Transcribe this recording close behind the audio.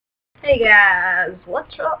Hey guys,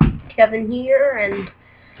 what's up? Kevin here, and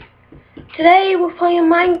today we're playing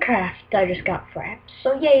Minecraft. I just got frapped,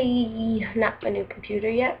 so yay! Not my new computer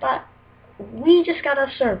yet, but we just got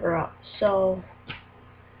a server up, so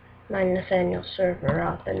my Nathaniel server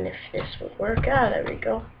up, and if this would work out, there we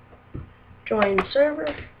go. Join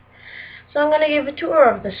server. So I'm gonna give a tour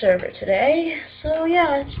of the server today. So yeah,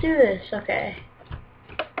 let's do this. Okay.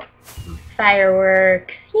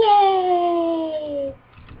 Firework. Yay!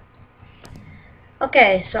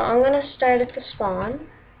 Okay, so I'm gonna start at the spawn.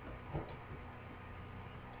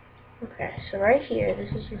 Okay, so right here,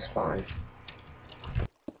 this is the spawn.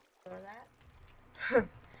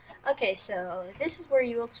 Okay, so this is where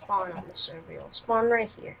you will spawn on the server. You'll spawn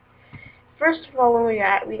right here. First of all, when we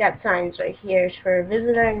got signs right here for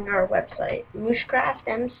visiting our website,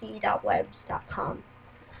 MooshCraftMC.webs.com.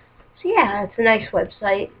 So yeah, it's a nice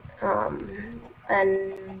website, and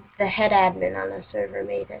the head admin on the server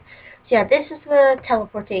made it. So yeah, this is the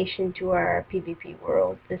teleportation to our PvP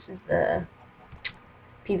world. This is the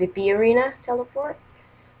PvP arena teleport.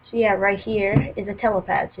 So yeah, right here is a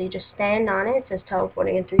telepad. So you just stand on it. It says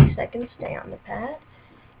teleporting in 3 seconds. Stay on the pad,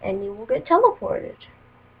 and you will get teleported.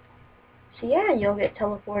 So yeah, you'll get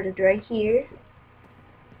teleported right here,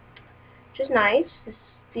 which is nice. This is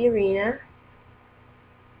the arena.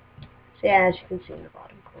 So yeah, as you can see in the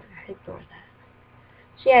bottom corner, ignore that.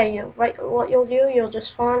 So yeah, what you'll do, you'll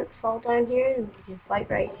just fall down here, and you can fight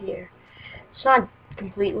right here. It's not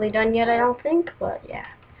completely done yet, I don't think, but yeah.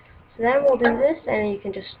 So then we'll do this, and you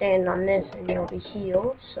can just stand on this, and you'll be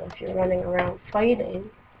healed. So if you're running around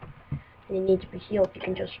fighting, and you need to be healed, you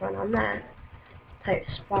can just run on that. Type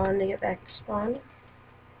spawn to get back to spawn.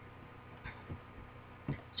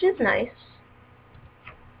 Which is nice.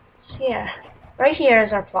 So yeah, right here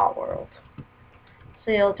is our plot world.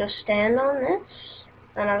 So you'll just stand on this,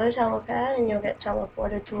 another telepad, and you'll get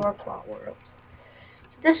teleported to our plot world.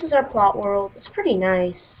 So this is our plot world. It's pretty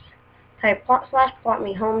nice. Type /plot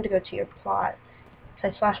me home to go to your plot.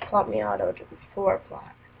 Type /plot me auto to for a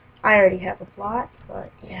plot. I already have a plot,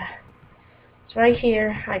 but yeah. It's right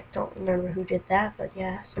here. I don't remember who did that, but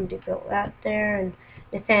yeah, somebody built that there, and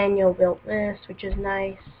Nathaniel built this, which is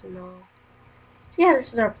nice and all. So yeah,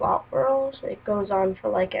 this is our plot world. It goes on for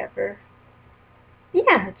like ever.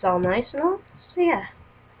 Yeah, it's all nice and all. So yeah.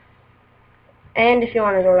 And if you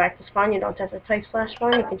want to go back to spawn, you don't have to type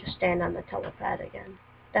 /spawn. You can just stand on the telepad again.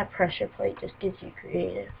 That pressure plate just gives you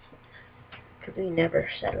creative, because we never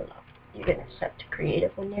set it up. You get set to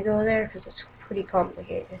creative when you go there, because it's pretty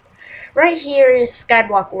complicated. Right here is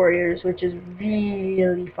Skyblock Warriors, which is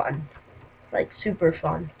really fun. Like, super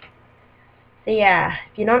fun. So yeah,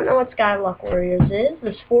 if you don't know what Skyblock Warriors is,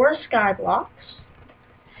 there's 4 Skyblocks.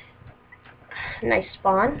 Nice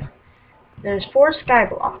spawn. There's 4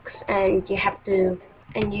 Skyblocks, and you have to,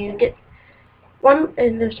 and you get one,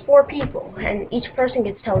 and there's 4 people, and each person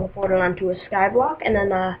gets teleported onto a skyblock, and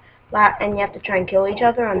then and you have to try and kill each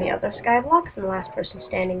other on the other skyblocks, and the last person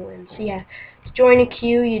standing wins. So yeah, to join a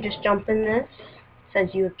queue, you just jump in this. It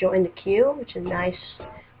says you have joined the queue, which is nice.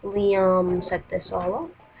 Liam set this all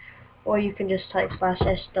up. Or you can just type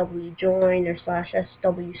 /SW join or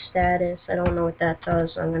 /SW status. I don't know what that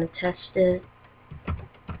does, so I'm going to test it.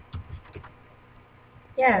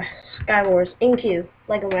 Yeah, Skywars in queue,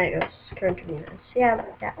 Lego Legos, current arenas. Yeah,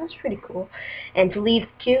 that was pretty cool. And to leave the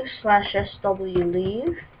queue, /SW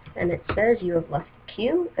leave, and it says you have left the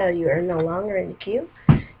queue, you are no longer in the queue.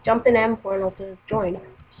 Jump in M portal to join.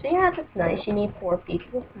 So yeah, that's nice. You need 4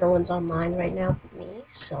 people. No one's online right now but me,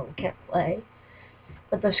 so we can't play.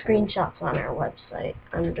 But the screenshot's on our website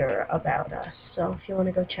under About Us, so if you want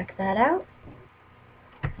to go check that out.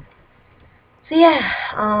 So yeah,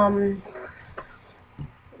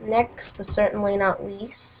 next, but certainly not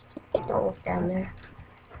least, don't look down there,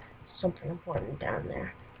 something important down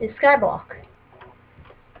there, is Skyblock.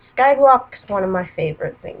 Skyblock is one of my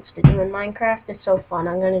favorite things to do in Minecraft. It's so fun.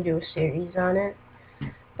 I'm going to do a series on it.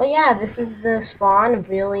 But yeah, this is the spawn, a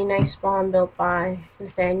really nice spawn built by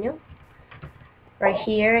Nathaniel. Right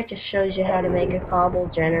here, it just shows you how to make a cobble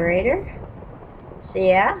generator. So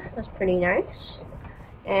yeah, that's pretty nice.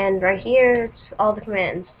 And right here, it's all the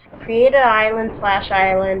commands. Create an island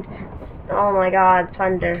 /island. Oh my god,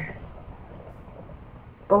 thunder.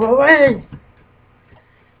 Go away!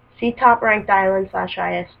 See top ranked island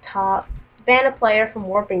 /is top. Ban a player from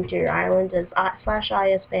warping to your island as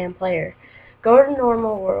 /is ban player. Go to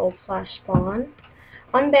normal world /spawn.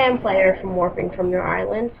 Unban player from warping from your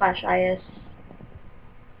island /is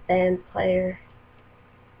ban player.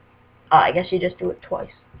 Oh, I guess you just do it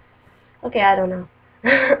twice. Okay, I don't know.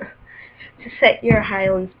 To set your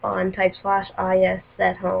island spawn, type /is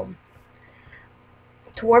set home.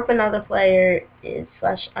 to warp another player is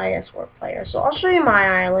 /is warp player. So I'll show you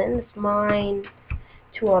my island. It's mine,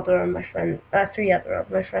 three other of my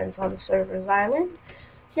friends on the server's island.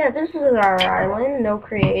 Yeah, this is our island, no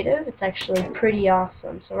creative. It's actually pretty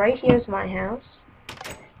awesome. So right here's my house.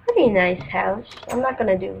 Pretty nice house. I'm not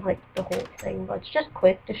gonna do like the whole thing, but it's just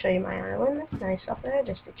quick to show you my island. It's nice up there,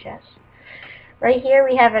 just a chest. Right here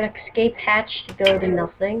we have an escape hatch to go to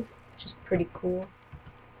nothing, which is pretty cool.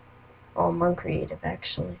 Oh, I'm uncreative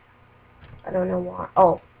actually. I don't know why.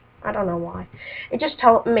 Oh, I don't know why. It just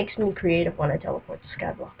makes me creative when I teleport to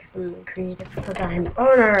Skyblock if I'm creative because I'm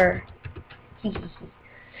owner.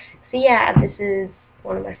 So yeah, this is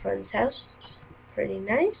one of my friend's houses. Pretty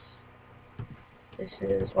nice. This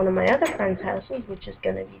is one of my other friend's houses, which is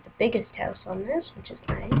going to be the biggest house on this, which is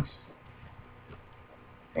nice.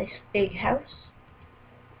 Nice big house.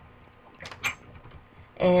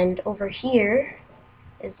 And over here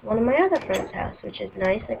is one of my other friend's house, which is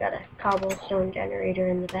nice. I got a cobblestone generator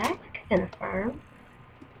in the back and a farm,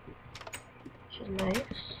 which is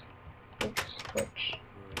nice. Big switch.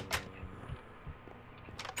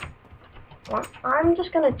 Well, I'm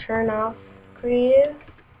just going to turn off creative,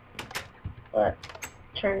 but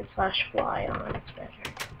turn /fly on, it's better.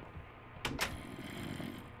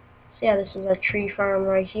 So yeah, this is a tree farm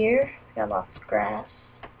right here. Got lots of grass.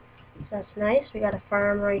 So that's nice. We got a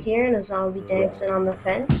farm right here and a zombie dancing on the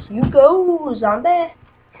fence. You go, zombie!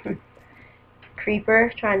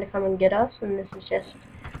 Creeper trying to come and get us, and this is just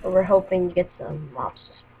where we're hoping to get some mobs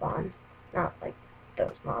to spawn. Not like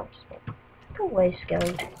those mobs, but go away,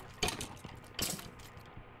 Skelly.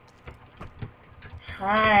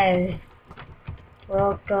 Hi.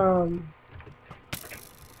 Welcome.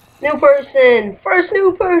 New person! First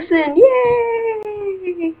new person!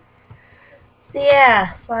 Yay! So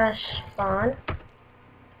yeah, /spawn. It's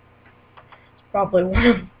probably one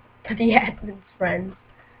of the admin's friends.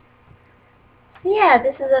 So yeah,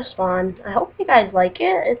 this is a spawn. I hope you guys like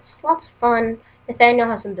it. It's lots of fun. Nathaniel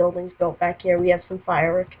has some buildings built back here. We have some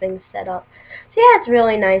firework things set up. So yeah, it's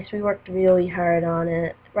really nice. We worked really hard on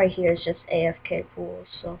it. Right here is just AFK pools,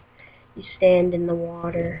 so you stand in the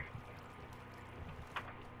water.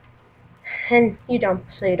 And you dump,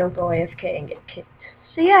 so you don't go AFK and get kicked.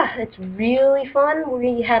 So yeah, it's really fun.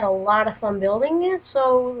 We had a lot of fun building it,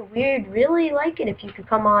 so we'd really like it if you could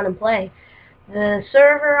come on and play. The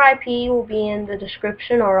server IP will be in the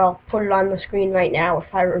description, or I'll put it on the screen right now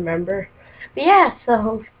if I remember. But yeah,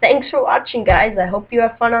 so thanks for watching, guys. I hope you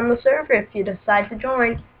have fun on the server if you decide to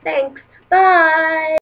join. Thanks. Bye!